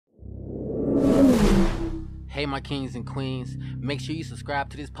Hey, my kings and queens, make sure you subscribe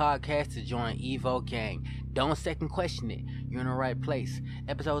to this podcast to join Evo Gang. Don't second question it. You're in the right place.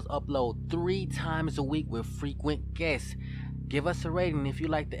 Episodes upload 3 times a week with frequent guests. Give us a rating if you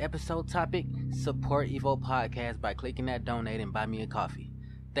like the episode topic. Support Evo Podcast by clicking that donate and buy me a coffee.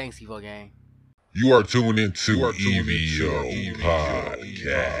 Thanks, Evo Gang. You are tuned into EVO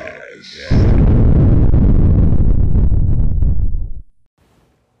Podcast.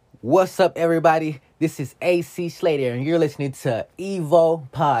 What's up, everybody? This is AC Slater, and you're listening to Evo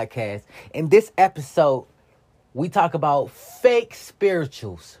Podcast. In this episode, we talk about fake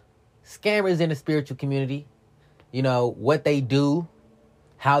spirituals, scammers in the spiritual community, you know, what they do,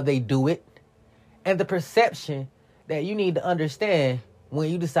 how they do it, and the perception that you need to understand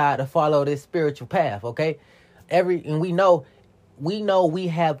when you decide to follow this spiritual path, okay? We know we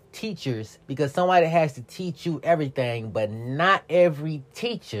have teachers because somebody has to teach you everything, but not every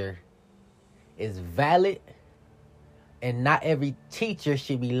teacher is valid and not every teacher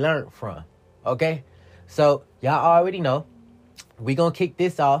should be learned from, okay? So y'all already know we're going to kick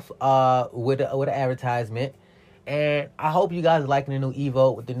this off with an advertisement, and I hope you guys are liking the new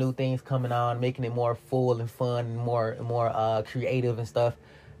Evo with the new things coming on, making it more full and fun and more creative and stuff.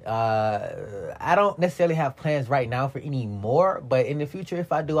 I don't necessarily have plans right now for any more, but in the future,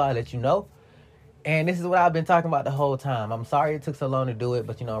 if I do, I'll let you know. And this is what I've been talking about the whole time. I'm sorry it took so long to do it,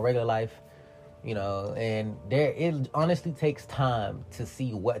 but you know, regular life, you know, and it honestly takes time to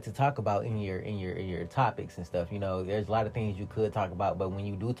see what to talk about in your topics and stuff. You know, there's a lot of things you could talk about, but when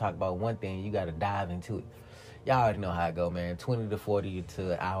you do talk about one thing, you got to dive into it. Y'all already know how it go, man. 20 to 40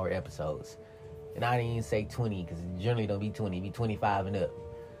 to hour episodes. And I didn't even say 20 because it generally don't be 20, it be 25 and up.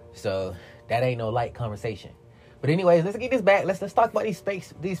 So that ain't no light conversation. But anyways, let's get this back. Let's talk about these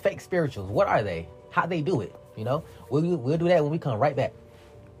fake spirituals. What are they? How they do it? You know, we'll do that when we come right back.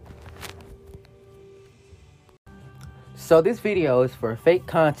 So this video is for fake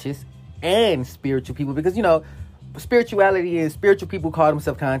conscious and spiritual people because, you know, spirituality is spiritual people call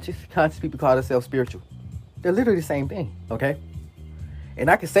themselves conscious. Conscious people call themselves spiritual. They're literally the same thing, okay? And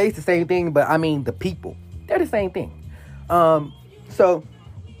I can say it's the same thing, but I mean the people. They're the same thing. So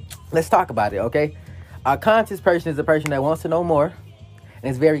let's talk about it, okay? A conscious person is a person that wants to know more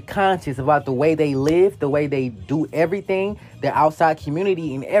and is very conscious about the way they live, the way they do everything, their outside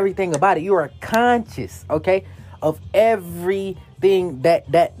community and everything about it. You are conscious, okay, of everything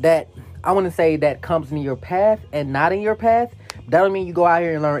that I want to say that comes in your path and not in your path. That don't mean you go out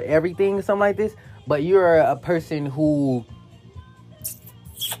here and learn everything or something like this, but you're a person who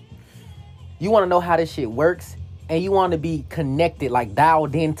you want to know how this shit works. And you want to be connected, like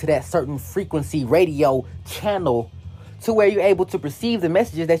dialed into that certain frequency radio channel to where you're able to perceive the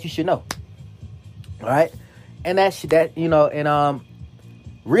messages that you should know. All right. And that, you know, and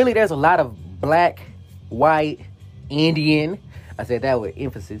really there's a lot of black, white, Indian, I said that with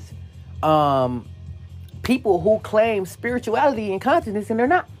emphasis, people who claim spirituality and consciousness and they're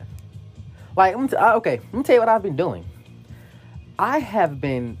not. Like, okay, let me tell you what I've been doing. I have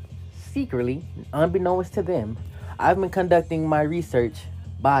been secretly, unbeknownst to them, I've been conducting my research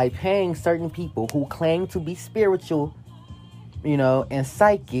by paying certain people who claim to be spiritual, you know, and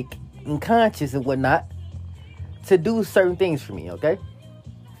psychic and conscious and whatnot to do certain things for me, okay?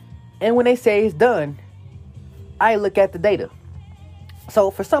 And when they say it's done, I look at the data. So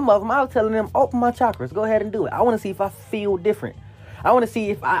for some of them, I was telling them, open my chakras, go ahead and do it. I want to see if I feel different. I want to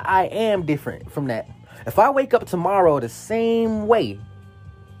see if I am different from that. If I wake up tomorrow the same way,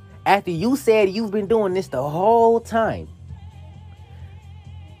 after you said you've been doing this the whole time,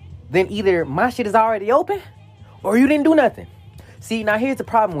 then either my shit is already open or you didn't do nothing. See, now here's the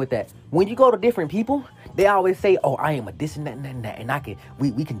problem with that. When you go to different people, they always say, oh, I am a this and that and that and that. And I can,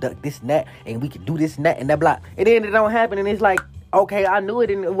 we conduct this and that and we can do this and that and that blah. And then it don't happen. And it's like, okay, I knew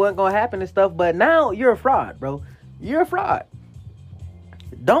it and it wasn't going to happen and stuff. But now you're a fraud, bro. You're a fraud.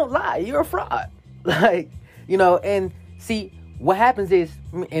 Don't lie. You're a fraud. Like, you know, and see, what happens is,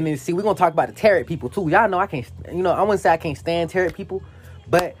 and then see, we're going to talk about the tarot people too. Y'all know I can't, you know, I wouldn't say I can't stand tarot people,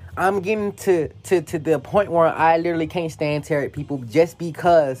 but I'm getting to the point where I literally can't stand tarot people just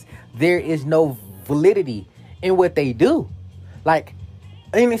because there is no validity in what they do. Like,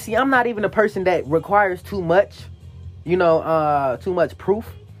 and see, I'm not even a person that requires too much, you know, too much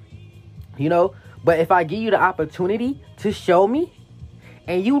proof, you know, but if I give you the opportunity to show me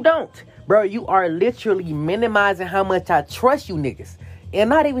and you don't, bro, you are literally minimizing how much I trust you niggas. And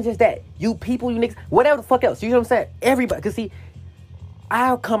not even just that. You people, you niggas, whatever the fuck else. You know what I'm saying? Everybody. Because see,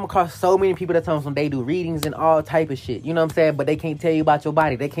 I've come across so many people that tell me they do readings and all type of shit. You know what I'm saying? But they can't tell you about your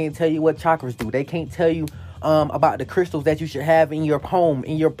body. They can't tell you what chakras do. They can't tell you about the crystals that you should have in your home,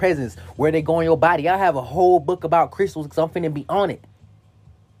 in your presence, where they go in your body. I have a whole book about crystals because I'm finna be on it.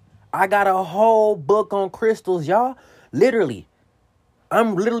 I got a whole book on crystals, y'all. Literally.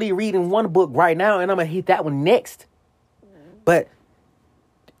 I'm literally reading one book right now, and I'm going to hit that one next. But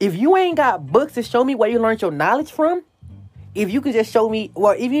if you ain't got books to show me where you learned your knowledge from, if you could just show me,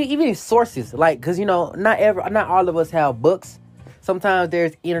 well, even sources, like, because, not all of us have books. Sometimes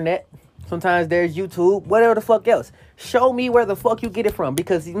there's internet. Sometimes there's YouTube, whatever the fuck else. Show me where the fuck you get it from.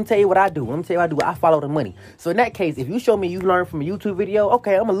 Because let me tell you what I do. I follow the money. So in that case, if you show me you learned from a YouTube video,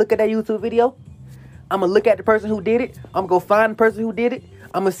 okay, I'm going to look at that YouTube video. I'm going to look at the person who did it. I'm going to go find the person who did it.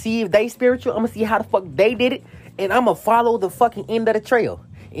 I'm going to see if they spiritual. I'm going to see how the fuck they did it. And I'm going to follow the fucking end of the trail.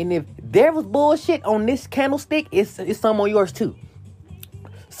 And if there was bullshit on this candlestick, it's some on yours too.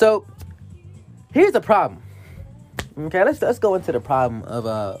 So here's the problem. Okay, let's go into the problem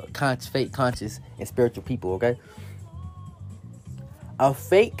of fake conscious and spiritual people, okay? A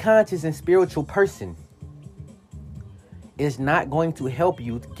fake conscious and spiritual person is not going to help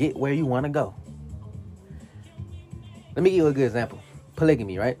you get where you want to go. Let me give you a good example.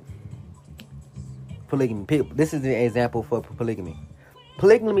 Polygamy, right? Polygamy. This is an example for polygamy.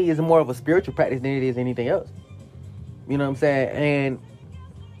 Polygamy is more of a spiritual practice than it is anything else. You know what I'm saying? And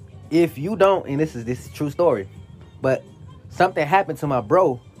if you don't, and this is true story, but something happened to my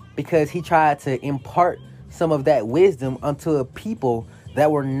bro because he tried to impart some of that wisdom onto people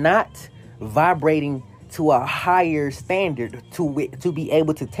that were not vibrating to a higher standard to be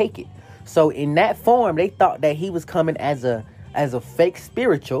able to take it. So in that form, they thought that he was coming as a fake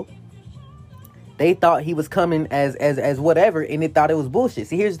spiritual. They thought he was coming as whatever, and they thought it was bullshit.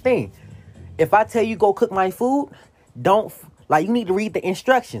 See, here's the thing. If I tell you go cook my food, you need to read the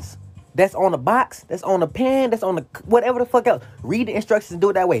instructions. That's on the box, that's on the pan, that's on the whatever the fuck else. Read the instructions and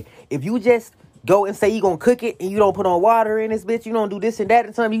do it that way. If you just go and say you're going to cook it and you don't put on water in this bitch, you don't do this and that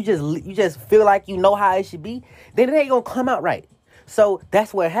and something, you just feel like you know how it should be, then it ain't going to come out right. So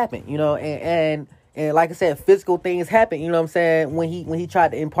that's what happened, and like I said, physical things happen, you know what I'm saying, when he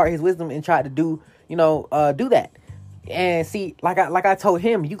tried to impart his wisdom and tried to do that. And see, like I told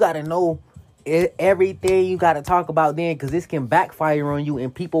him, you got to know everything you got to talk about then, because this can backfire on you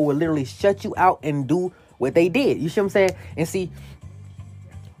and people will literally shut you out and do what they did. You see what I'm saying? And see,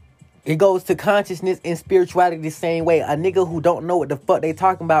 it goes to consciousness and spirituality the same way. A nigga who don't know what the fuck they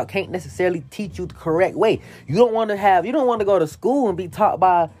talking about can't necessarily teach you the correct way. You don't want to go to school and be taught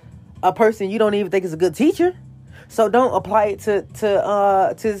by a person you don't even think is a good teacher. So don't apply it to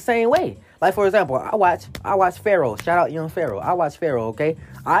the same way. Like, for example, I watch Pharaoh. Shout out Young Pharaoh. I watch Pharaoh, okay?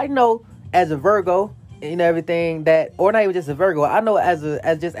 I know as a Virgo and everything that, or not even just a Virgo, I know as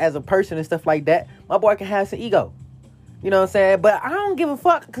a person and stuff like that, my boy can have some ego. You know what I'm saying? But I don't give a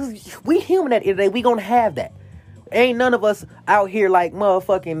fuck, because we human at the end of the day. We gonna have that. Ain't none of us out here like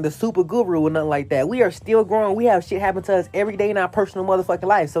motherfucking the super guru or nothing like that. We are still growing. We have shit happen to us every day in our personal motherfucking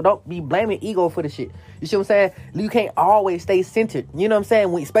life. So don't be blaming ego for the shit. You see what I'm saying? You can't always stay centered. You know what I'm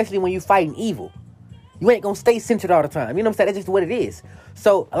saying? Especially when you fighting evil. You ain't gonna stay centered all the time. You know what I'm saying? That's just what it is.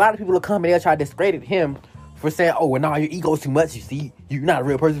 So a lot of people will come and they'll try to discredit him for saying, oh, well, nah, your ego's too much. You see, you're not a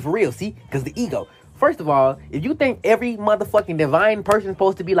real person for real. See? Because the ego. First of all, if you think every motherfucking divine person is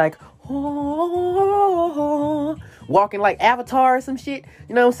supposed to be like, oh, walking like Avatar or some shit,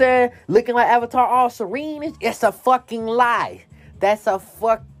 you know what I'm saying? Looking like Avatar all serene, it's a fucking lie. That's a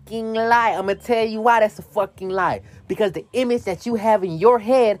fucking lie. I'm going to tell you why that's a fucking lie. Because the image that you have in your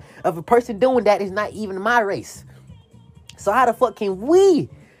head of a person doing that is not even my race. So how the fuck can we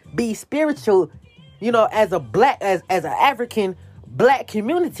be spiritual, as an African black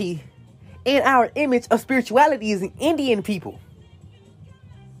community? And our image of spirituality is Indian people.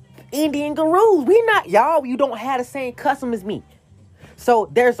 Indian gurus. We not, y'all, you don't have the same custom as me. So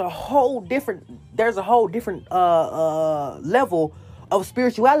there's a whole different level of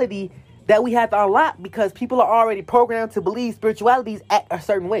spirituality that we have to unlock, because people are already programmed to believe spiritualities act a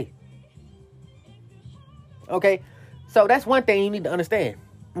certain way. Okay? So that's one thing you need to understand.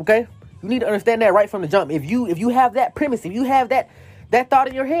 Okay? You need to understand that right from the jump. If you have that premise, if you have that thought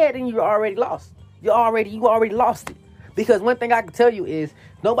in your head, then you're already lost. You already lost it. Because one thing I can tell you is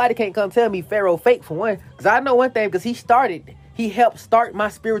nobody can't come tell me Pharaoh fake, for one. Because I know one thing, because he helped start my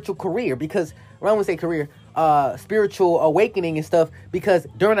spiritual career. Because, I don't want to say career, spiritual awakening and stuff. Because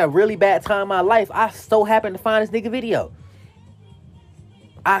during a really bad time in my life, I so happened to find this nigga video.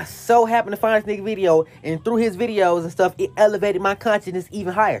 And through his videos and stuff, it elevated my consciousness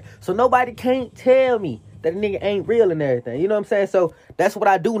even higher. So nobody can't tell me that a nigga ain't real and everything. You know what I'm saying? So that's what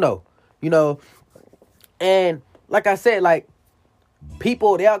I do know. And like I said, like,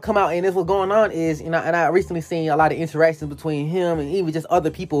 people, they'll come out, and this what's going on is, and I recently seen a lot of interactions between him and even just other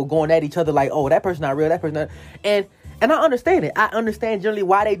people going at each other like, oh, that person not real, that person not, and I understand it. I understand generally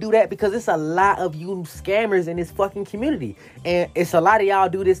why they do that, because it's a lot of you scammers in this fucking community, and it's a lot of y'all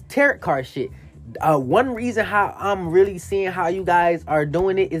do this tarot card shit. One reason how I'm really seeing how you guys are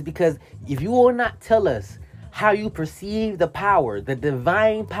doing it is because if you will not tell us how you perceive the power, the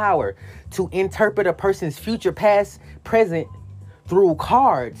divine power to interpret a person's future, past, present, through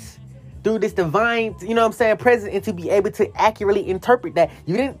cards, through this divine, you know what I'm saying, present, and to be able to accurately interpret that.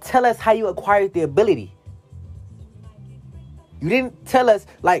 You didn't tell us how you acquired the ability. You didn't tell us,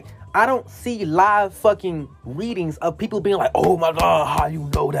 like, I don't see live fucking readings of people being like, oh my God, how you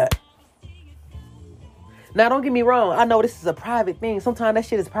know that? Now, don't get me wrong. I know this is a private thing. Sometimes that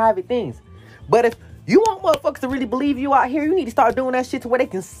shit is private things. But if you want motherfuckers to really believe you out here, you need to start doing that shit to where they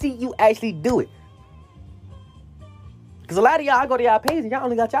can see you actually do it. Because a lot of y'all, I go to y'all page and y'all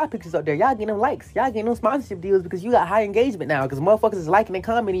only got y'all pictures up there. Y'all getting them likes. Y'all getting them sponsorship deals because you got high engagement now. Because motherfuckers is liking and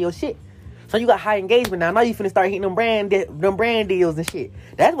commenting your shit. So you got high engagement now. Now you finna start hitting them brand deals and shit.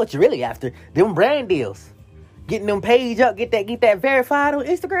 That's what you're really after. Them brand deals. Getting them page up. Get that verified on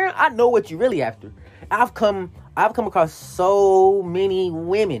Instagram. I know what you're really after. I've come across so many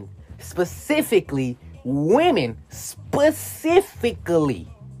women. Specifically,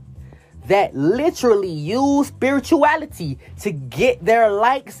 that literally use spirituality to get their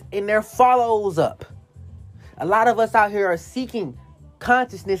likes and their follows up. A lot of us out here are seeking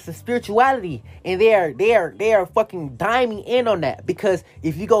consciousness and spirituality, and they are fucking diming in on that, because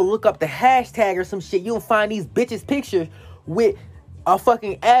if you go look up the hashtag or some shit, you'll find these bitches pictures with a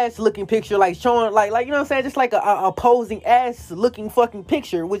fucking ass looking picture, like showing like you know what I'm saying, just like a posing ass looking fucking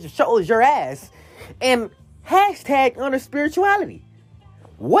picture which shows your ass, and hashtag under spirituality.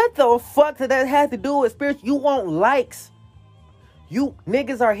 What the fuck does that have to do with spiritual? You want likes. You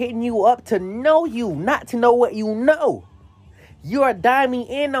niggas are hitting you up to know you, not to know what you know. You are diming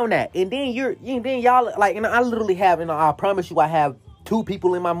in on that. And then y'all, like, and I literally have, and I promise you, I have 2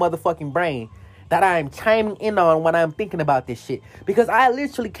 people in my motherfucking brain that I am chiming in on when I'm thinking about this shit. Because I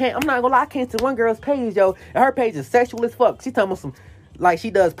literally can't, I'm not gonna lie, I came to one girl's page, yo, and her page is sexual as fuck. She talking about some, like, she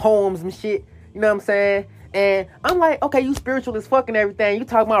does poems and shit, you know what I'm saying? And I'm like, okay, you spiritual as fuck and everything. You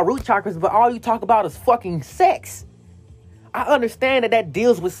talk about root chakras, but all you talk about is fucking sex. I understand that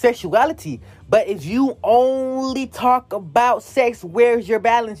deals with sexuality, but if you only talk about sex, where's your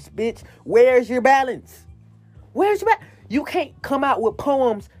balance, bitch? Where's your balance? You can't come out with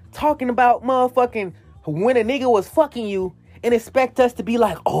poems talking about motherfucking when a nigga was fucking you and expect us to be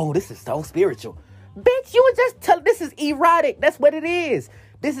like, oh, this is so spiritual. Bitch, you would just tell, this is erotic. That's what it is.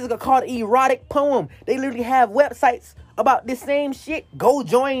 This is called erotic poem. They literally have websites about this same shit. Go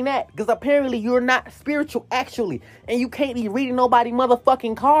join that. Because apparently you're not spiritual, actually. And you can't be reading nobody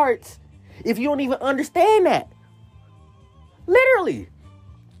motherfucking cards if you don't even understand that. Literally.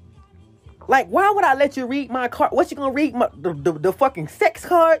 Like, why would I let you read my card? What you gonna read? The fucking sex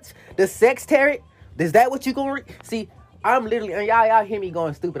cards? The sex tarot? Is that what you gonna read? See, I'm literally, and y'all hear me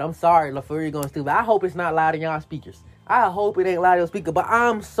going stupid. I'm sorry for you going stupid. I hope it's not loud in y'all speakers. I hope it ain't loud in your speaker, but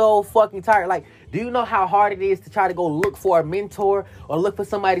I'm so fucking tired. Like, do you know how hard it is to try to go look for a mentor or look for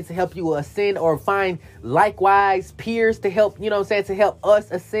somebody to help you ascend, or find likewise peers to help, you know what I'm saying, to help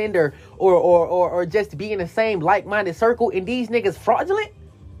us ascend, or just be in the same like-minded circle? And these niggas fraudulent?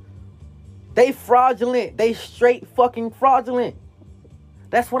 They fraudulent. They straight fucking fraudulent.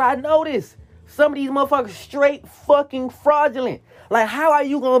 That's what I noticed. Some of these motherfuckers straight fucking fraudulent. Like, how are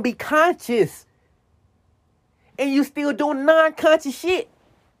you gonna be conscious and you still doing non-conscious shit?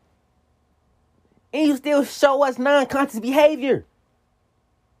 And you still show us non-conscious behavior.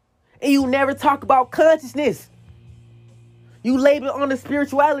 And you never talk about consciousness. You label it on the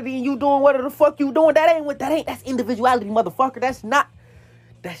spirituality and you doing whatever the fuck you doing. That's individuality, motherfucker. That's not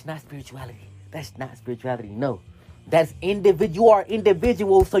spirituality. That's not spirituality, no. That's individual. You are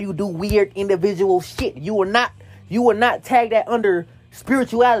individual, so you do weird individual shit. You will not tag that under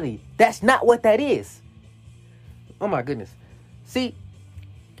spirituality. That's not what that is. Oh my goodness. See,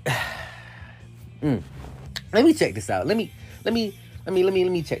 let me check this out. Let me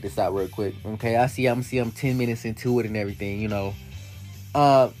check this out real quick. Okay, I'm 10 minutes into it and everything, you know.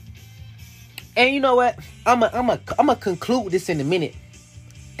 And you know what? I'm gonna conclude this in a minute,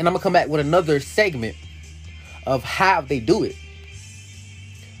 and I'm gonna come back with another segment of how they do it.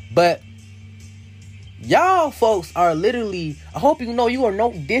 But y'all folks are literally, I hope you know you are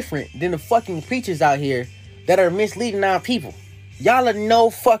no different than the fucking preachers out here that are misleading our people. Y'all are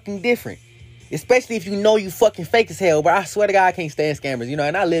no fucking different. Especially if you know you fucking fake as hell. But I swear to God, I can't stand scammers. You know,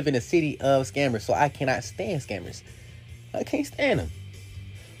 and I live in a city of scammers, so I cannot stand scammers. I can't stand them.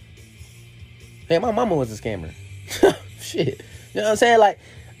 Hey, my mama was a scammer. Shit. You know what I'm saying? Like,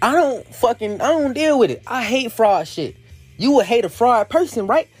 I don't deal with it. I hate fraud shit. You would hate a fraud person,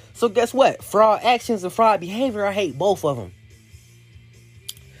 right? So guess what? Fraud actions and fraud behavior, I hate both of them.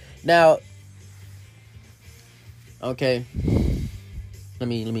 Now, okay. Let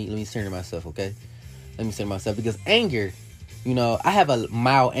me center myself, okay? Let me center myself, because anger, you know, I have a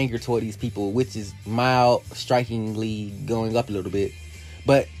mild anger toward these people, which is mild, strikingly going up a little bit.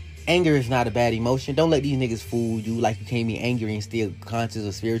 But anger is not a bad emotion. Don't let these niggas fool you like you can't be angry and still conscious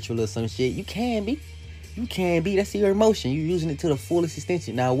or spiritual or some shit. You can be. You can be. That's your emotion. You're using it to the fullest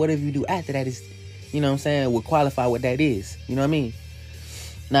extension. Now, whatever you do after that is, you know what I'm saying, will qualify what that is. You know what I mean?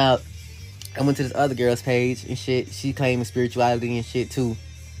 Now, I went to this other girl's page and shit. She claiming spirituality and shit too.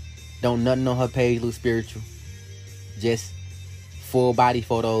 Don't nothing on her page look spiritual. Just full body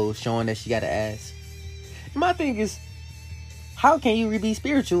photos showing that she got an ass. My thing is, how can you be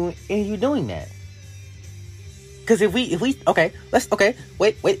spiritual and you doing that? Because if we wait,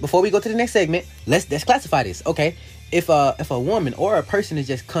 before we go to the next segment, let's classify this. Okay, if a woman or a person is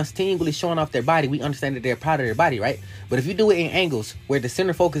just continually showing off their body, we understand that they're proud of their body, right? But if you do it in angles where the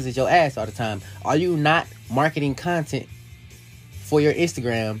center focus is your ass all the time, are you not marketing content for your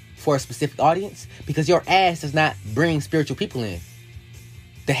Instagram for a specific audience? Because your ass does not bring spiritual people in.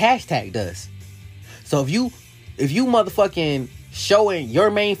 The hashtag does. So if you motherfucking showing your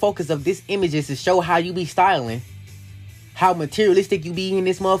main focus of this image is to show how you be styling, how materialistic you be in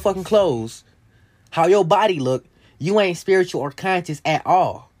this motherfucking clothes, how your body look, you ain't spiritual or conscious at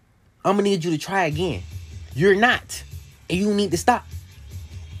all. I'm gonna need you to try again. You're not. And you need to stop.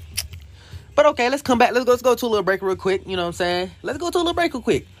 But okay, let's come back. Let's go to a little break real quick. You know what I'm saying? Let's go to a little break real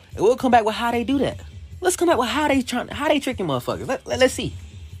quick. And we'll come back with how they do that. Let's come back with how they tricking motherfuckers. Let's see.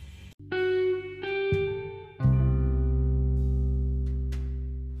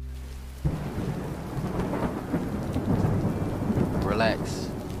 Relax.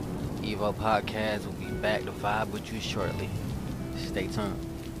 Evo Podcast will be back to vibe with you shortly. Stay tuned.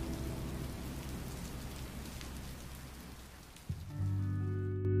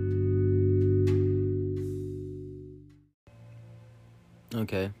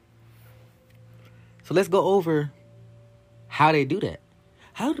 Okay. So let's go over how they do that.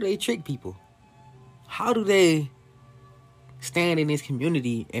 How do they trick people? How do they stand in this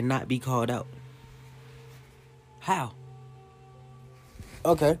community and not be called out? How?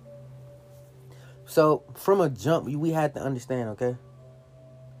 Okay. So from a jump, we had to understand, okay?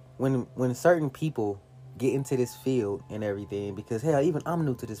 When certain people get into this field and everything, because hell, even I'm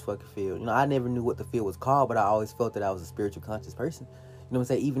new to this fucking field. You know, I never knew what the field was called, but I always felt that I was a spiritual conscious person. You know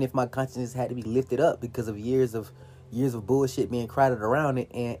what I'm saying? Even if my consciousness had to be lifted up because of years of bullshit being crowded around it,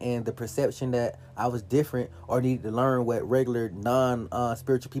 and the perception that I was different or needed to learn what regular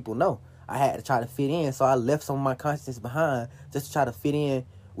spiritual people know. I had to try to fit in, so I left some of my consciousness behind just to try to fit in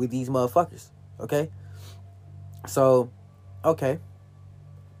with these motherfuckers. Okay? So, okay.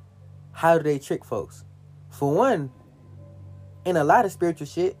 How do they trick folks? For one, in a lot of spiritual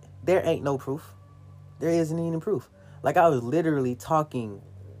shit, there ain't no proof. There isn't even proof. Like, I was literally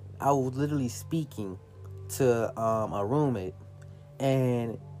speaking to a roommate,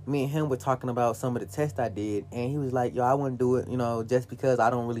 and me and him were talking about some of the tests I did, and he was like, yo, I wouldn't do it, you know, just because I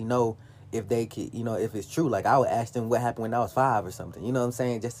don't really know if they could, you know, if it's true. Like, I would ask them what happened when I was 5 or something, you know what I'm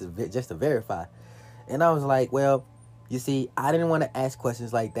saying, just to verify. And I was like, well, you see, I didn't want to ask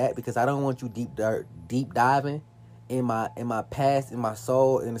questions like that because I don't want you deep diving in my past, in my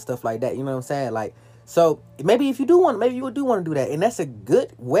soul, and stuff like that, you know what I'm saying? Like, so maybe you do want to do that, and that's a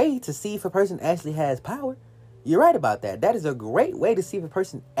good way to see if a person actually has power. You're right about that. That is a great way to see if a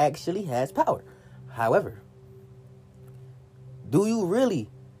person actually has power. However, do you really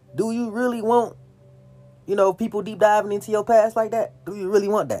want, you know, people deep diving into your past like that? Do you really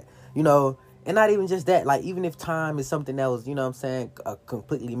want that? You know, and not even just that, like, even if time is something that was, you know what I'm saying, a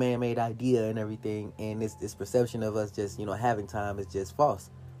completely man-made idea and everything, and this perception of us just, you know, having time is just false,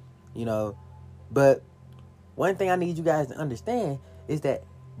 you know. But one thing I need you guys to understand is that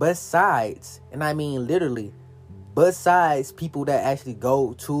besides, and I mean literally, besides people that actually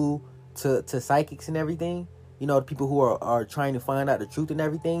go to psychics and everything, you know, the people who are trying to find out the truth and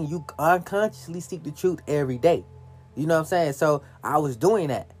everything, you unconsciously seek the truth every day. You know what I'm saying? So I was doing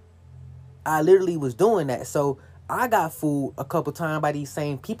that. I literally was doing that. So I got fooled a couple times by these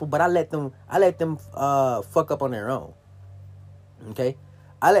same people, but I let them fuck up on their own. Okay?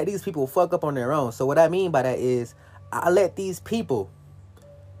 I let these people fuck up on their own. So what I mean by that is I let these people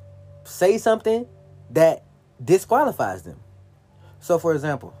say something that disqualifies them. So for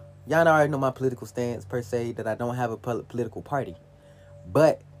example, Y'all already know my political stance, per se, that I don't have a political party.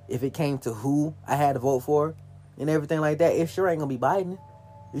 But if it came to who I had to vote for and everything like that, it sure ain't going to be Biden.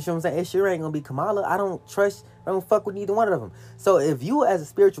 You know what I'm saying? It sure ain't going to be Kamala. I don't fuck with neither one of them. So if you as a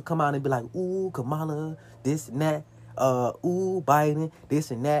spiritual come out and be like, ooh, Kamala, this and that, ooh, Biden, this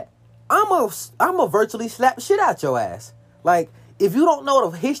and that, I'm a virtually slap shit out your ass. Like, if you don't know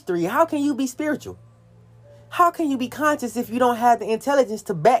the history, how can you be spiritual? How can you be conscious if you don't have the intelligence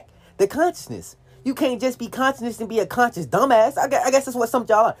to back the consciousness? You can't just be conscious and be a conscious dumbass. I guess that's what some of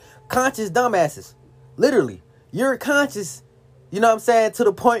y'all are. Conscious dumbasses. Literally. You're conscious, you know what I'm saying, to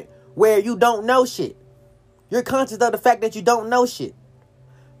the point where you don't know shit. You're conscious of the fact that you don't know shit.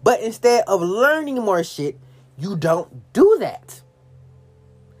 But instead of learning more shit, you don't do that.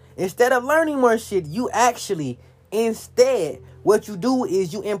 Instead of learning more shit, you actually, instead, what you do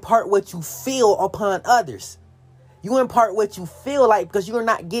is you impart what you feel upon others. You impart what you feel like, because you're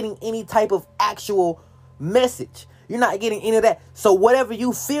not getting any type of actual message. You're not getting any of that. So whatever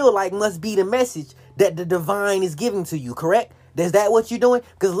you feel like must be the message that the divine is giving to you, correct? Is that what you're doing?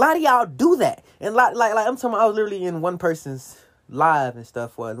 Because a lot of y'all do that. And like I'm talking about, I was literally in one person's live and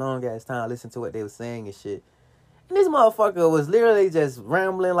stuff for a long ass time, listening to what they were saying and shit. And this motherfucker was literally just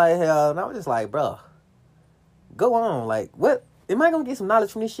rambling like hell. And I was just like, bro, go on. Like, what? Am I going to get some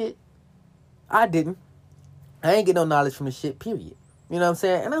knowledge from this shit? I didn't. I ain't get no knowledge from this shit, period. You know what I'm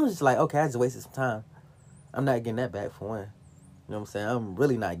saying? And I was just like, okay, I just wasted some time. I'm not getting that back for one. You know what I'm saying? I'm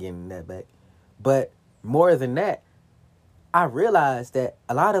really not getting that back. But more than that, I realized that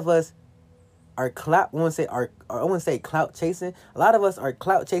a lot of us are I want to say clout chasing. A lot of us are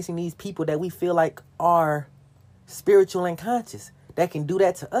clout chasing these people that we feel like are spiritual and conscious, that can do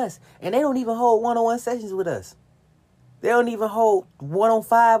that to us. And they don't even hold one-on-one sessions with us. They don't even hold 1-on-5,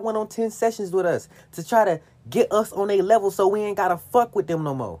 1-on-10 sessions with us to try to get us on a level so we ain't got to fuck with them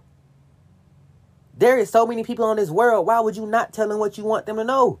no more. There is so many people on this world. Why would you not tell them what you want them to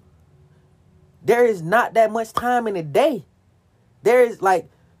know? There is not that much time in a day. There is like,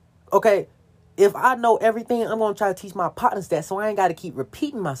 okay, if I know everything, I'm going to try to teach my partners that, so I ain't got to keep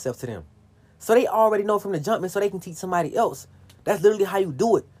repeating myself to them. So they already know from the jump, and so they can teach somebody else. That's literally how you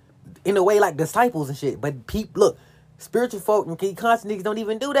do it. In a way like disciples and shit. But look, spiritual folk and conscious niggas don't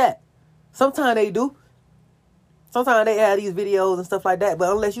even do that. Sometimes they do. Sometimes they have these videos and stuff like that.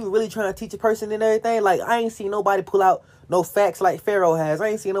 But unless you really trying to teach a person and everything, like, I ain't seen nobody pull out no facts like Pharaoh has. I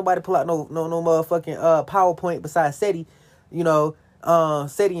ain't seen nobody pull out no motherfucking PowerPoint besides SETI. You know,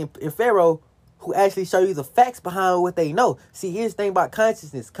 SETI and Pharaoh, who actually show you the facts behind what they know. See, here's the thing about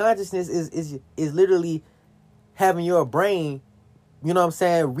consciousness. Consciousness is literally having your brain, you know what I'm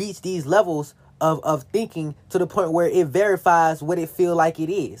saying, reach these levels of thinking to the point where it verifies what it feel like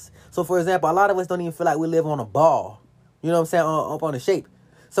it is. So, for example, a lot of us don't even feel like we live on a ball. You know what I'm saying? Up on a shape.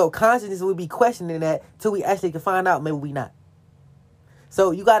 So consciousness would be questioning that till we actually can find out maybe we not.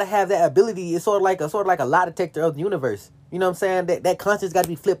 So you got to have that ability. It's sort of like a lie detector of the universe. You know what I'm saying? That consciousness got to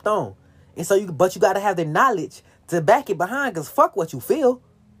be flipped on. And so you got to have the knowledge to back it behind, because fuck what you feel.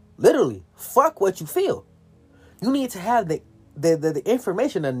 Literally, fuck what you feel. You need to have the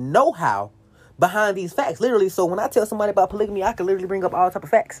information, the know-how behind these facts. Literally, so when I tell somebody about polygamy, I can literally bring up all type of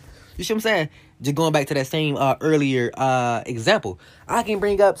facts. You see what I'm saying? Just going back to that same earlier example. I can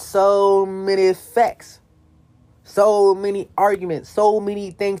bring up so many facts, so many arguments, so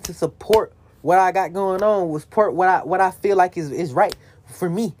many things to support what I got going on, support what I feel like is right for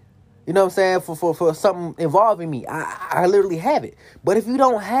me. You know what I'm saying? For something involving me. I literally have it. But if you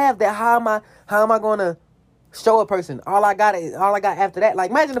don't have that, how am I gonna show a person? All I got after that.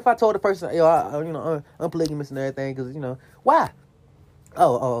 Like, imagine if I told a person, yo, I'm polygamous and everything, because, you know, why?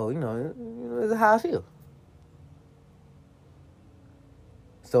 Oh, this is how I feel.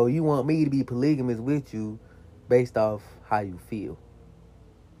 So you want me to be polygamous with you based off how you feel?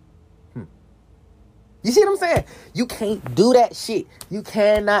 You see what I'm saying? You can't do that shit. You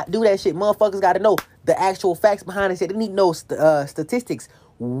cannot do that shit. Motherfuckers got to know the actual facts behind it. They need to know statistics.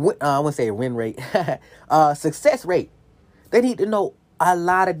 I wouldn't say win rate. Success rate. They need to know a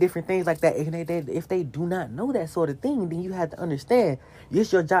lot of different things like that. And if they do not know that sort of thing, then you have to understand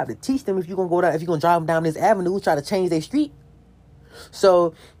it's your job to teach them. If you're going to drive them down this avenue, try to change their street.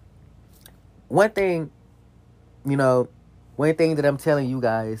 So one thing that I'm telling you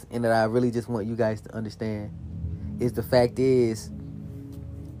guys, and that I really just want you guys to understand, is the fact is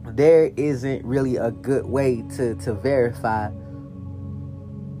there isn't really a good way to verify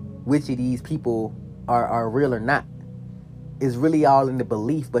which of these people are real or not. It's really all in the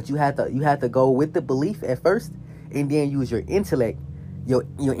belief, but you have to go with the belief at first, and then use your intellect, your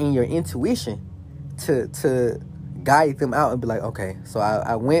intuition to guide them out and be like, okay, so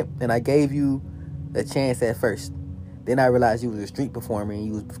I went and I gave you a chance at first. Then I realized you was a street performer and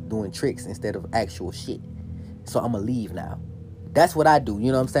you was doing tricks instead of actual shit. So I'm gonna leave now. That's what I do.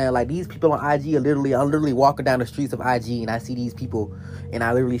 You know what I'm saying? Like, these people on IG I'm literally walking down the streets of IG and I see these people and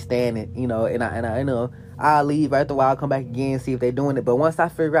I literally stand and, I'll leave. After a while, I'll come back again and see if they're doing it. But once I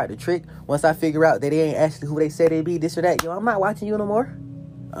figure out the trick, once I figure out that they ain't actually who they say they be, this or that, I'm not watching you no more.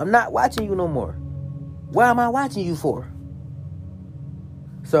 I'm not watching you no more. What am I watching you for?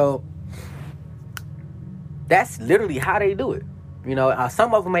 So that's literally how they do it.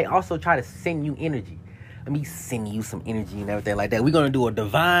 Some of them may also try to send you energy. Let me send you some energy and everything like that. We're going to do a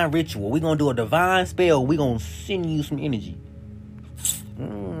divine ritual. We're going to do a divine spell. We're going to send you some energy.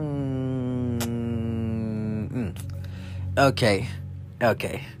 Okay.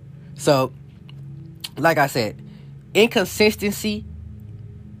 So, like I said, inconsistency,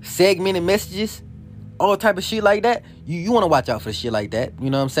 segmented messages, all type of shit like that. You want to watch out for shit like that.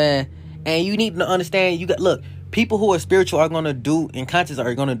 You know what I'm saying? And you need to understand, people who are spiritual are going to do, and conscious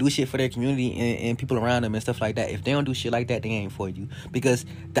are going to do shit for their community and people around them and stuff like that. If they don't do shit like that, they ain't for you. Because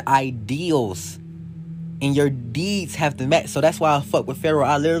the ideals and your deeds have to match. So that's why I fuck with Pharaoh.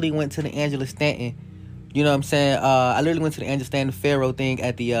 I literally went to the Angela Stanton. You know what I'm saying? I literally went to the Angela Stanton Pharaoh thing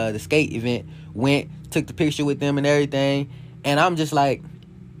at the skate event. Took the picture with them and everything. And I'm just like,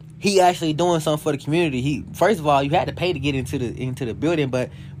 he actually doing something for the community. First of all, you had to pay to get into the building, but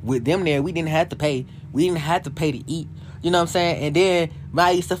with them there, we didn't have to pay. We didn't have to pay to eat. You know what I'm saying? And then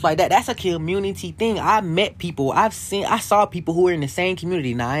stuff like that. That's a community thing. I met people. I saw people who were in the same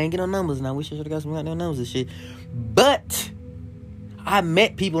community. Now I ain't get no numbers, and I wish I should have got some numbers and shit. But I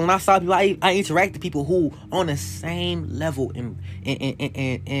met people and I saw people. I interacted with people who on the same level and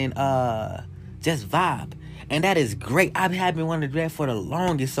just vibe. And that is great. I've been wanting to do that for the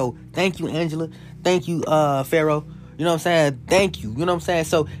longest. So thank you, Angela. Thank you, Pharaoh. You know what I'm saying? Thank you. You know what I'm saying?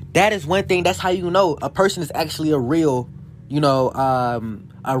 So that is one thing. That's how you know a person is actually a real,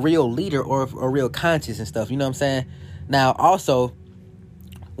 a real leader or a real conscious and stuff. You know what I'm saying? Now, also,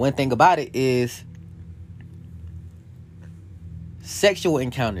 one thing about it is sexual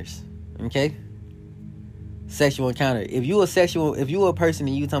encounters. Okay? Sexual encounter. If you a person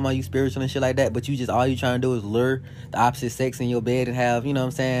and you talking about you spiritual and shit like that, but you just all you trying to do is lure the opposite sex in your bed and have, you know what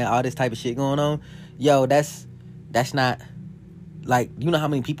I'm saying, all this type of shit going on, that's not, like, you know how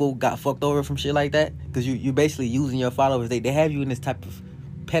many people got fucked over from shit like that? Because you're basically using your followers. They have you in this type of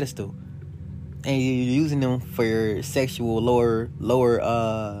pedestal, and you're using them for your sexual lower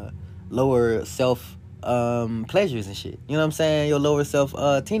self pleasures and shit. You know what I'm saying? Your lower self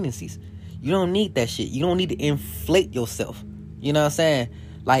tendencies. You don't need that shit. You don't need to inflate yourself. You know what I'm saying?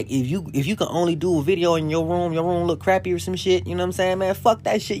 Like, if you can only do a video in your room look crappy or some shit, you know what I'm saying, man? Fuck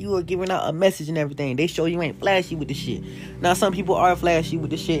that shit. You are giving out a message and everything. They show you ain't flashy with the shit. Now, some people are flashy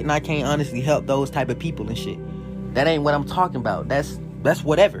with the shit, and I can't honestly help those type of people and shit. That ain't what I'm talking about. That's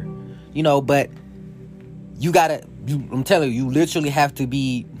whatever. But I'm telling you, you literally have to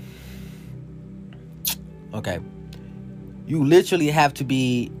be... Okay. You literally have to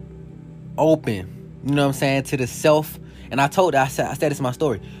be open, you know what I'm saying, to the self. And I said this in my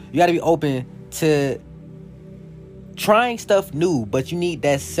story. You got to be open to trying stuff new, but you need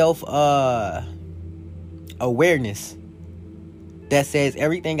that self awareness that says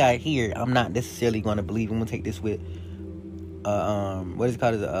everything I hear, I'm not necessarily going to believe. I'm going to take this with what is it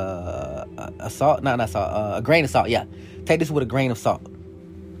called? A salt? Not salt. A grain of salt. Yeah, take this with a grain of salt.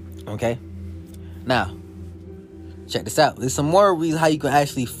 Okay. Now, check this out. There's some more reasons how you can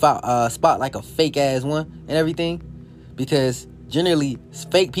actually spot like a fake ass one and everything. Because generally,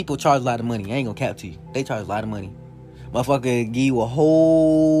 fake people charge a lot of money. I ain't gonna cap to you. They charge a lot of money. Motherfucker give you a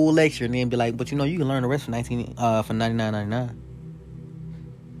whole lecture and then be like, but you can learn the rest for $99.99.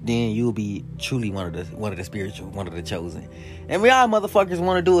 Then you'll be truly one of the spiritual, one of the chosen. And we all motherfuckers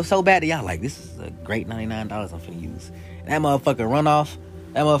want to do it so bad that y'all like, this is a great $99 I'm finna use. And that motherfucker run off.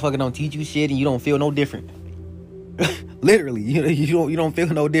 That motherfucker don't teach you shit and you don't feel no different. Literally, you don't feel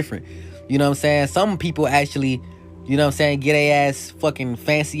no different. You know what I'm saying? Some people actually, you know what I'm saying, get their ass fucking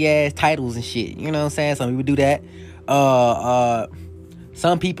fancy ass titles and shit. You know what I'm saying? Some people do that.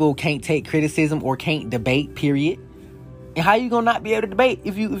 Some people can't take criticism or can't debate, period. And how you gonna not be able to debate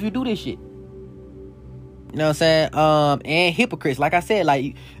if you do this shit? You know what I'm saying? And hypocrites. Like I said,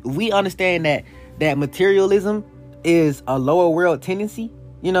 like, we understand that materialism is a lower world tendency.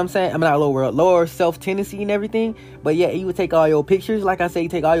 You know what I'm saying? I mean, not lower world, lower self tendency and everything. But yeah, you would take all your pictures. Like I say, you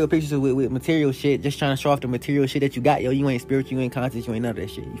take all your pictures with material shit, just trying to show off the material shit that you got. Yo, you ain't spiritual, you ain't conscious, you ain't none of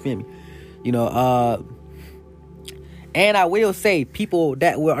that shit. You feel me? And I will say, people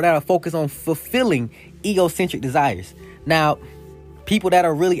that are focused on fulfilling egocentric desires. Now, people that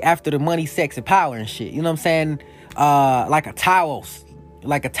are really after the money, sex, and power and shit. You know what I'm saying? Like a Taoist,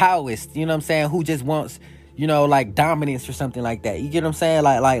 you know what I'm saying? Who just wants, like dominance or something like that. You get what I'm saying?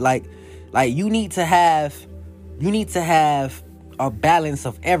 Like you need to have a balance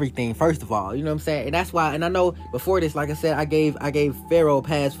of everything, first of all. You know what I'm saying? And that's why, and I know before this, like I said, I gave Pharaoh a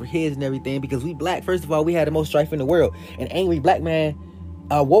pass for his and everything, because we black, first of all, we had the most strife in the world. An angry black man,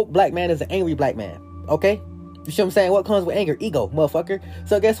 a woke black man is an angry black man. Okay? You see what I'm saying? What comes with anger? Ego, motherfucker.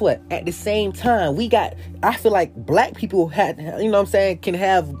 So guess what? At the same time, I feel like black people can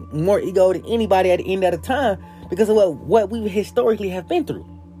have more ego than anybody at the end of the time, because of what we historically have been through.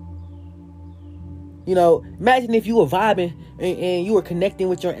 Imagine if you were vibing and you were connecting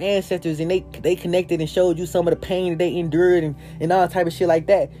with your ancestors, and they connected and showed you some of the pain that they endured and all type of shit like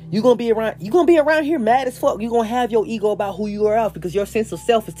that. You're gonna be around here mad as fuck. You're gonna have your ego about who you are off, because your sense of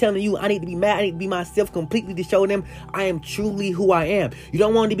self is telling you, I need to be mad, I need to be myself completely to show them I am truly who I am. You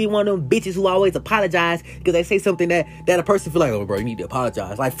don't want to be one of them bitches who always apologize because they say something that a person feel like, oh bro, you need to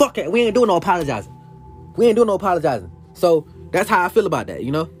apologize. Like, fuck it, we ain't doing no apologizing. So that's how I feel about that,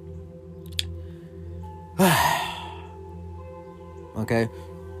 Okay.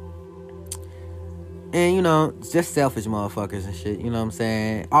 And it's just selfish motherfuckers and shit. You know what I'm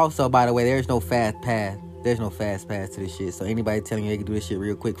saying? Also, by the way, there's no fast path. There's no fast path to this shit. So anybody telling you they can do this shit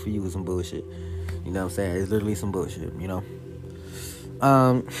real quick for you is some bullshit. You know what I'm saying? It's literally some bullshit,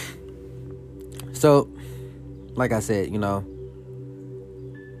 So, like I said,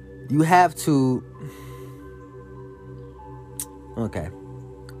 you have to... Okay.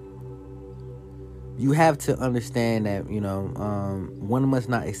 You have to understand that, one must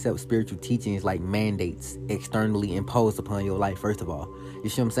not accept spiritual teachings like mandates externally imposed upon your life, first of all. You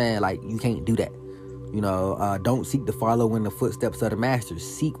see what I'm saying? Like, you can't do that. Don't seek to follow in the footsteps of the masters.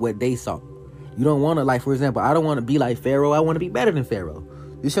 Seek what they sought. You don't want to, like, for example, I don't want to be like Pharaoh. I want to be better than Pharaoh.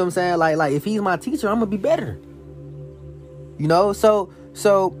 You see what I'm saying? Like if he's my teacher, I'm going to be better. So,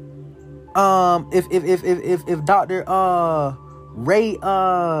 if Dr. Ray,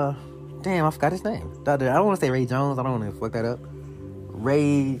 damn, I forgot his name. I don't want to say Ray Jones. I don't want to fuck that up.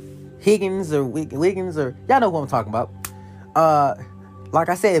 Ray Higgins or Wiggins, or y'all know who I'm talking about. Like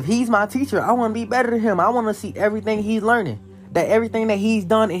I said, if he's my teacher, I want to be better than him. I want to see everything he's learning. That everything that he's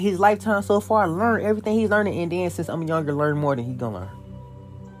done in his lifetime so far, learn everything he's learning, and then since I'm younger, learn more than he's gonna learn.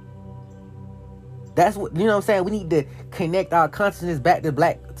 That's what, you know what I'm saying? We need to connect our consciousness back to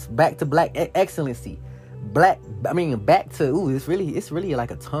black excellency. Back to, it's really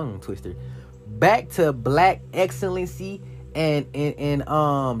like a tongue twister. Back to black excellency and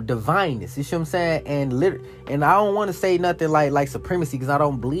divineness. You see what I'm saying? And I don't want to say nothing like supremacy, because I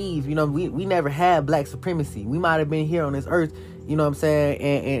don't believe, we never had black supremacy. We might have been here on this earth, you know what I'm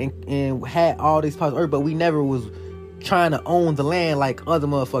saying, and had all these parts of earth, but we never was trying to own the land like other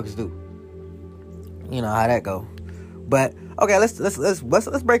motherfuckers do. You know how that go. But okay, let's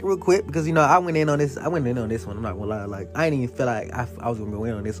break it real quick, because I went in on this one. I'm not gonna lie, like I didn't even feel like I was gonna go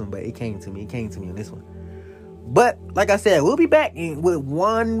in on this one, but it came to me on this one. But like I said, we'll be back with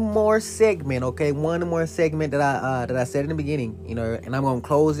one more segment, okay? One more segment that I said in the beginning, and I'm gonna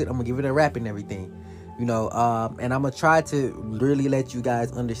close it. I'm gonna give it a wrap and everything, and I'm gonna try to really let you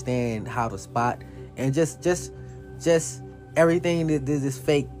guys understand how to spot and just everything that this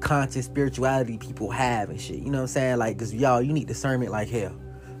fake conscious spirituality people have and shit. You know what I'm saying? Like, because y'all, you need discernment like hell.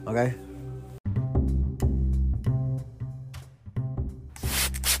 Okay?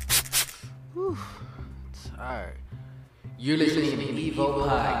 Whew. Tired. You're listening to the Evo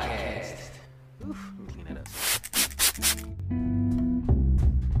Podcast. Oof, let me clean that up.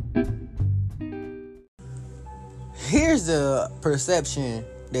 Here's the perception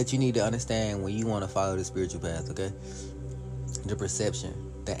that you need to understand when you want to follow the spiritual path, okay? The perception,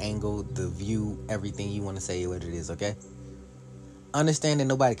 the angle, the view, everything you want to say, what it is, okay? Understand that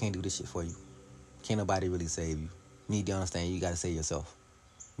nobody can do this shit for you. Can't nobody really save you. You need to understand you got to save yourself,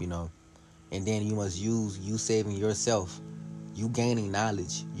 And then you must use you saving yourself, you gaining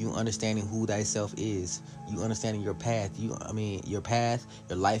knowledge, you understanding who thyself is, you understanding your path, your path,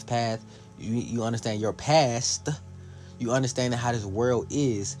 your life path, you understand your past, you understand how this world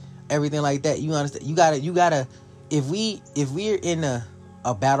is, everything like that. You understand, you gotta if we're in a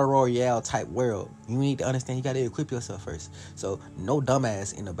battle royale type world, you need to understand you gotta equip yourself first. So no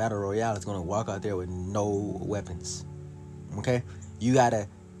dumbass in a battle royale is gonna walk out there with no weapons. Okay? You gotta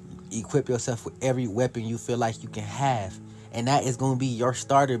equip yourself with every weapon you feel like you can have. And that is gonna be your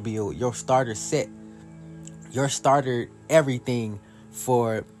starter build, your starter set, your starter everything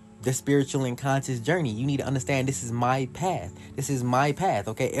for the spiritual and conscious journey. You need to understand this is my path. This is my path,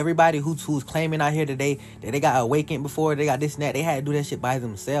 okay? Everybody who's claiming out here today that they got awakened before, they got this and that, they had to do that shit by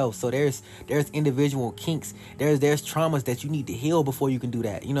themselves. So there's individual kinks. There's traumas that you need to heal before you can do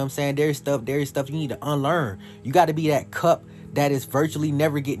that. You know what I'm saying? There's stuff you need to unlearn. You got to be that cup that is virtually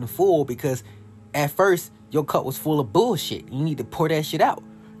never getting full, because at first your cup was full of bullshit. You need to pour that shit out.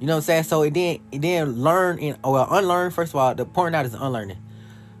 You know what I'm saying? So it then learn unlearn. First of all, the pouring out is unlearning.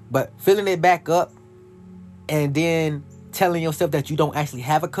 But filling it back up and then telling yourself that you don't actually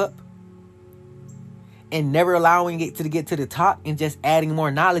have a cup and never allowing it to get to the top and just adding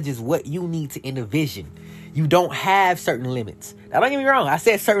more knowledge is what you need to envision. You don't have certain limits. Now, don't get me wrong. I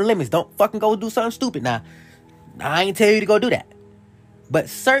said certain limits. Don't fucking go do something stupid. Now, I ain't tell you to go do that. But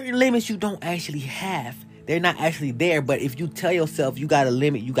certain limits you don't actually have. They're not actually there. But if you tell yourself you got a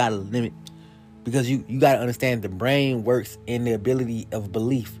limit, you got a limit. Because you got to understand the brain works in the ability of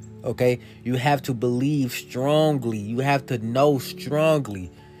belief. Okay? You have to believe strongly. You have to know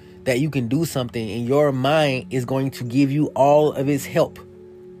strongly that you can do something. And your mind is going to give you all of its help.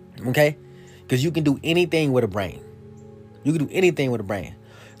 Okay? Because you can do anything with a brain. You can do anything with a brain.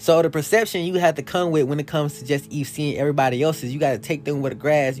 So the perception you have to come with when it comes to just seeing everybody else's, you got to take them with a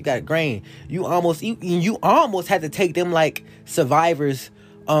grass. You got a grain. You almost had to take them like survivors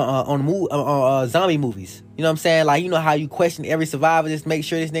on zombie movies. You know what I'm saying? Like, you know how you question every survivor just to make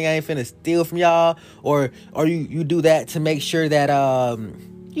sure this nigga ain't finna steal from y'all, or you do that to make sure that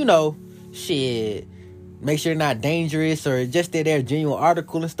make sure they're not dangerous, or just that they're genuine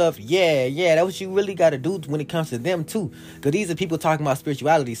article and stuff. Yeah, that's what you really got to do when it comes to them too, because these are people talking about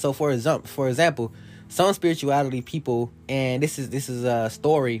spirituality. So for example, some spirituality people, and this is a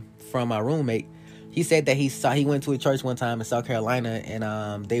story from my roommate. He said that he went to a church one time in South Carolina,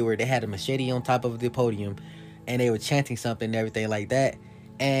 and they had a machete on top of the podium, and they were chanting something and everything like that.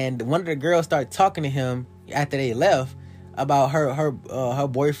 And one of the girls started talking to him after they left about her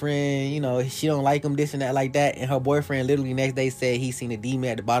boyfriend. You know, she don't like him, this and that, like that. And her boyfriend literally next day said he seen a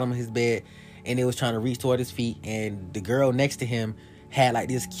demon at the bottom of his bed, and it was trying to reach toward his feet. And the girl next to him had like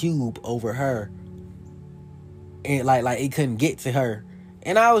this cube over her, and like it couldn't get to her.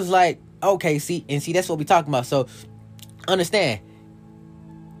 And I was like, okay, see, that's what we talking about. So understand,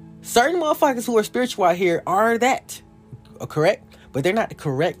 certain motherfuckers who are spiritual out here are that correct, but they're not the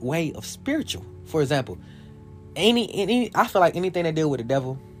correct way of spiritual. For example, I feel like anything that deal with the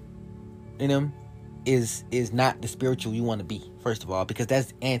devil in them is not the spiritual you want to be. First of all, because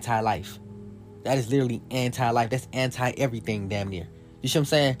that's anti-life. That is literally anti-life. That's anti-everything, damn near. You see what I'm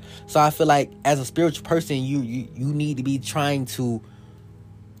saying? So I feel like as a spiritual person, you need to be trying to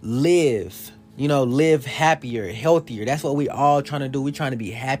live happier, healthier. That's what we all trying to do. We trying to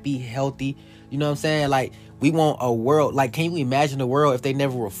be happy, healthy. You know what I'm saying? Like, we want a world. Like, can you imagine a world if they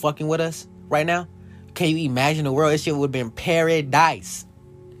never were fucking with us right now? Can you imagine a world? This shit would have been paradise.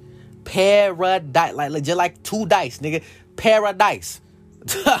 Paradise. Like, legit, like 2 dice, nigga. Paradise.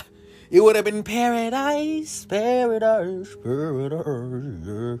 It would have been paradise. Paradise.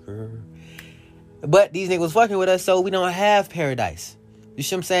 But these niggas fucking with us, so we don't have paradise. You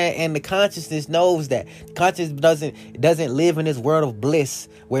see what I'm saying? And the consciousness knows that. The consciousness doesn't live in this world of bliss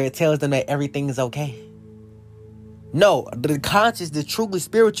where it tells them that everything is okay. No, the conscious, the truly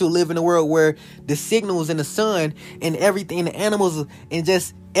spiritual live in a world where the signals in the sun and everything, the animals and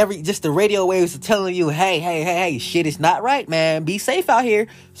just the radio waves are telling you, hey, shit is not right, man. Be safe out here.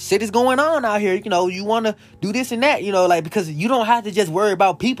 Shit is going on out here. You know, you want to do this and that, you know, like, because you don't have to just worry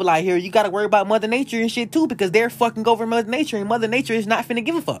about people out here. You got to worry about Mother Nature and shit too, because they're fucking over Mother Nature, and Mother Nature is not finna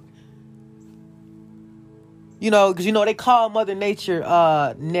give a fuck. You know, because, you know, they call Mother Nature,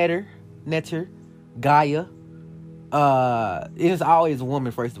 Netter, Gaia. It is always a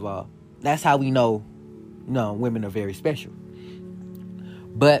woman, first of all. That's how we know, women are very special.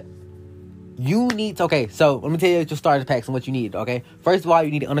 But you need to, okay, so let me tell you your starter packs and what you need, okay? First of all, you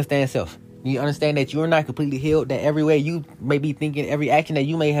need to understand yourself. You need to understand that you're not completely healed, that every way you may be thinking, every action that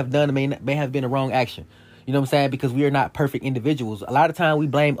you may have done may have been a wrong action. You know what I'm saying? Because we are not perfect individuals. A lot of time we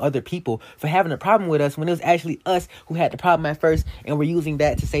blame other people for having a problem with us when it was actually us who had the problem at first, and we're using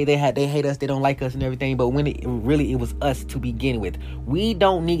that to say they hate us, they don't like us and everything. But when it was us to begin with. We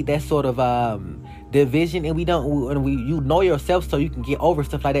don't need that sort of division, and you know yourself so you can get over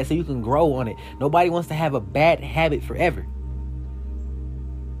stuff like that, so you can grow on it. Nobody wants to have a bad habit forever.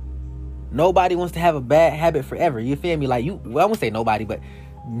 Nobody wants to have a bad habit forever. You feel me? Like, I won't say nobody, but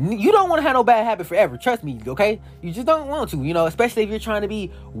you don't want to have no bad habit forever. Trust me, okay? You just don't want to, especially if you're trying to be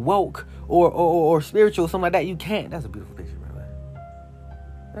woke or spiritual, something like that. You can't. That's a beautiful picture, man.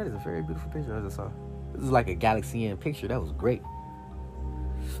 That is a very beautiful picture I just saw. This is like a Galaxian picture. That was great.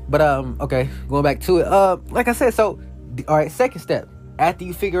 But okay, going back to it. Like I said, so all right, second step. After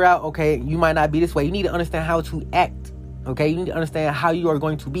you figure out, okay, you might not be this way, you need to understand how to act. Okay, you need to understand how you are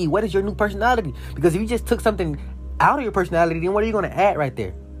going to be. What is your new personality? Because if you just took something out of your personality, then what are you going to add right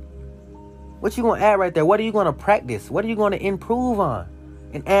there? What you going to add right there? What are you going to practice? What are you going to improve on?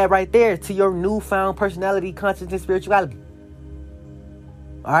 And add right there to your newfound personality, consciousness, spirituality.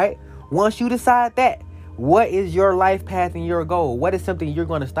 All right? Once you decide that, what is your life path and your goal? What is something you're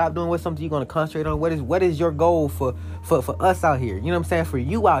going to stop doing? What's something you're going to concentrate on? What is your goal for us out here? You know what I'm saying? For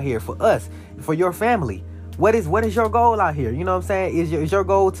you out here, for us, for your family. What is your goal out here? You know what I'm saying? Is your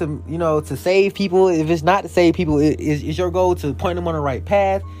goal to, to save people? If it's not to save people, is your goal to point them on the right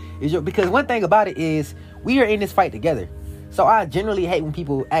path? Because one thing about it is we are in this fight together. So I generally hate when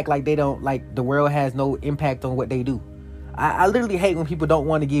people act like they don't, like the world has no impact on what they do. I literally hate when people don't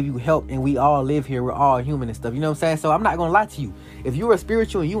want to give you help, and we all live here. We're all human and stuff. You know what I'm saying? So I'm not going to lie to you. If you're a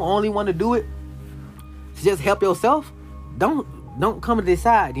spiritual and you only want to do it to just help yourself, don't come to this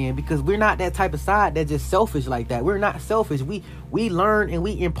side then, because we're not that type of side that's just selfish like that. We're not selfish. We learn and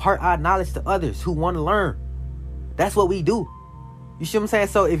we impart our knowledge to others who want to learn. That's what we do. You see what I'm saying?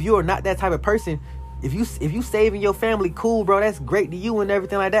 So if you are not that type of person, if you saving your family, cool, bro, that's great to you and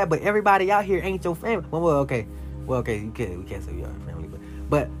everything like that. But everybody out here ain't your family. Well, okay, we can't say your family,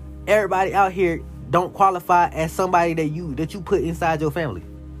 but everybody out here don't qualify as somebody that you put inside your family.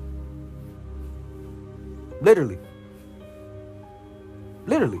 Literally.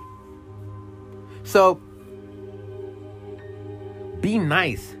 So be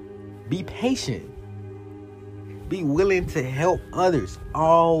nice, be patient, be willing to help others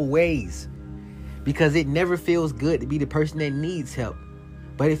always, because it never feels good to be the person that needs help,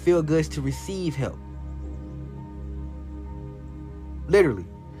 but it feels good to receive help. Literally.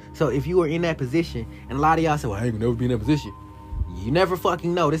 So if you are in that position, and a lot of y'all say, well, I ain't gonna never be in that position. You never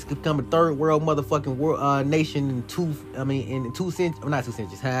fucking know. This could become a third world motherfucking world, nation in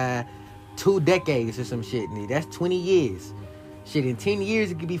 2 decades or some shit. That's 20 years. Shit, in 10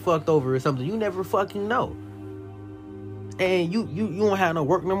 years it could be fucked over or something. You never fucking know. And you don't have no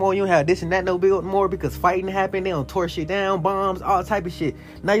work no more. You don't have this and that no more because fighting happened. They don't tore shit down, bombs, all type of shit.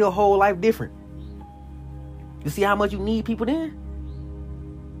 Now your whole life different. You see how much you need people then?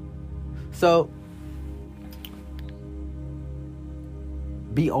 So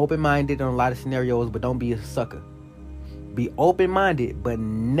be open-minded on a lot of scenarios, but don't be a sucker. Be open-minded, but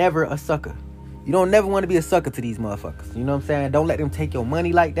never a sucker. You don't never want to be a sucker to these motherfuckers. You know what I'm saying? Don't let them take your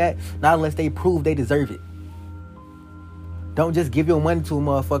money like that, not unless they prove they deserve it. Don't just give your money to a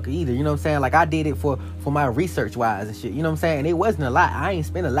motherfucker either. You know what I'm saying? Like I did it for my research-wise and shit. You know what I'm saying? And it wasn't a lot. I ain't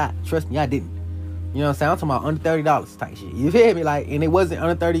spent a lot. Trust me, I didn't. You know what I'm saying? I'm talking about under $30 type shit. You feel me? Like, and it wasn't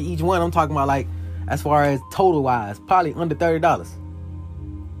under 30 each one. I'm talking about like, as far as total-wise, probably under $30.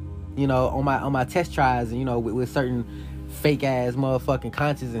 You know, on my test tries, you know, with certain fake ass motherfucking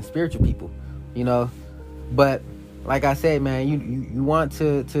conscious and spiritual people, you know. But like I said, man, you want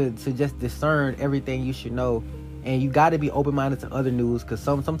to just discern everything you should know, and you got to be open minded to other news, because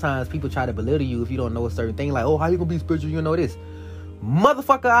sometimes people try to belittle you if you don't know a certain thing. Like, oh, how you gonna be spiritual? You know this,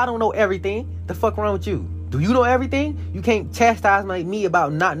 motherfucker. I don't know everything. The fuck wrong with you? Do you know everything? You can't chastise me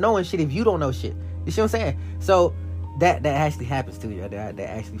about not knowing shit if you don't know shit. You see what I'm saying? So. That actually happens to you. That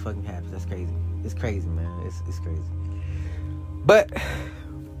actually fucking happens. That's crazy. It's crazy, man. It's crazy. But,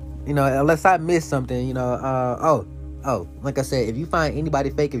 you know, unless I miss something, you know, like I said, if you find anybody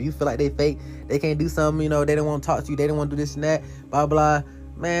fake, if you feel like they fake, they can't do something, you know, they don't want to talk to you, they don't want to do this and that, blah, blah,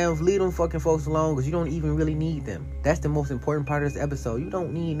 man, leave them fucking folks alone, because you don't even really need them. That's the most important part of this episode. You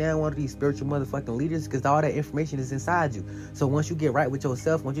don't need now one of these spiritual motherfucking leaders, because all that information is inside you. So once you get right with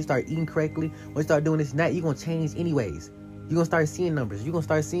yourself, once you start eating correctly, once you start doing this and that, you're going to change anyways. You're going to start seeing numbers. You're going to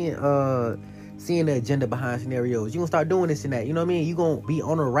start seeing the agenda behind scenarios. You're going to start doing this and that. You know what I mean? You're going to be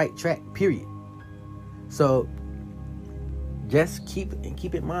on the right track, period. So just keep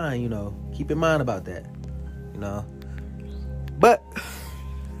in mind, you know. Keep in mind about that, you know. But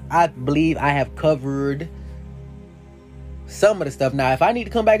I believe I have covered some of the stuff. Now, if I need to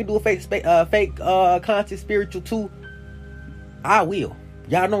come back and do a fake conscious spiritual too, I will.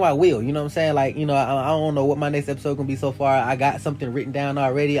 Y'all know I will. You know what I'm saying? Like, you know, I don't know what my next episode gonna be so far. I got something written down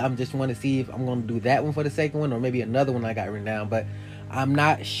already. I'm just want to see if I'm gonna do that one for the second one, or maybe another one I got written down. But I'm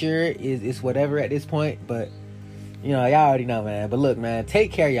not sure. It's whatever at this point. But you know, y'all already know, man. But look, man,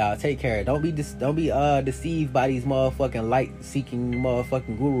 take care, y'all. Take care. Don't be deceived by these motherfucking light-seeking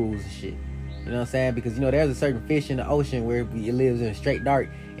motherfucking gurus and shit. You know what I'm saying? Because, you know, there's a certain fish in the ocean where it lives in straight dark,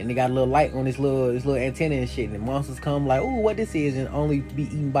 and they got a little light on this little antenna and shit, and the monsters come like, ooh, what this is, and only to be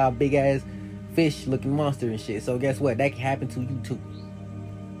eaten by a big-ass fish-looking monster and shit. So guess what? That can happen to you, too.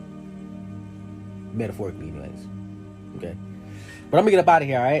 Metaphorically, anyways. Okay. But I'm gonna get up out of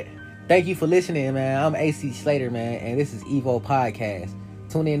here, alright? Thank you for listening, man. I'm AC Slater, man, and this is Evo Podcast.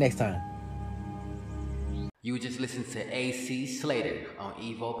 Tune in next time. You just listened to AC Slater on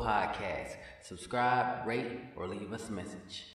Evo Podcast. Subscribe, rate, or leave us a message.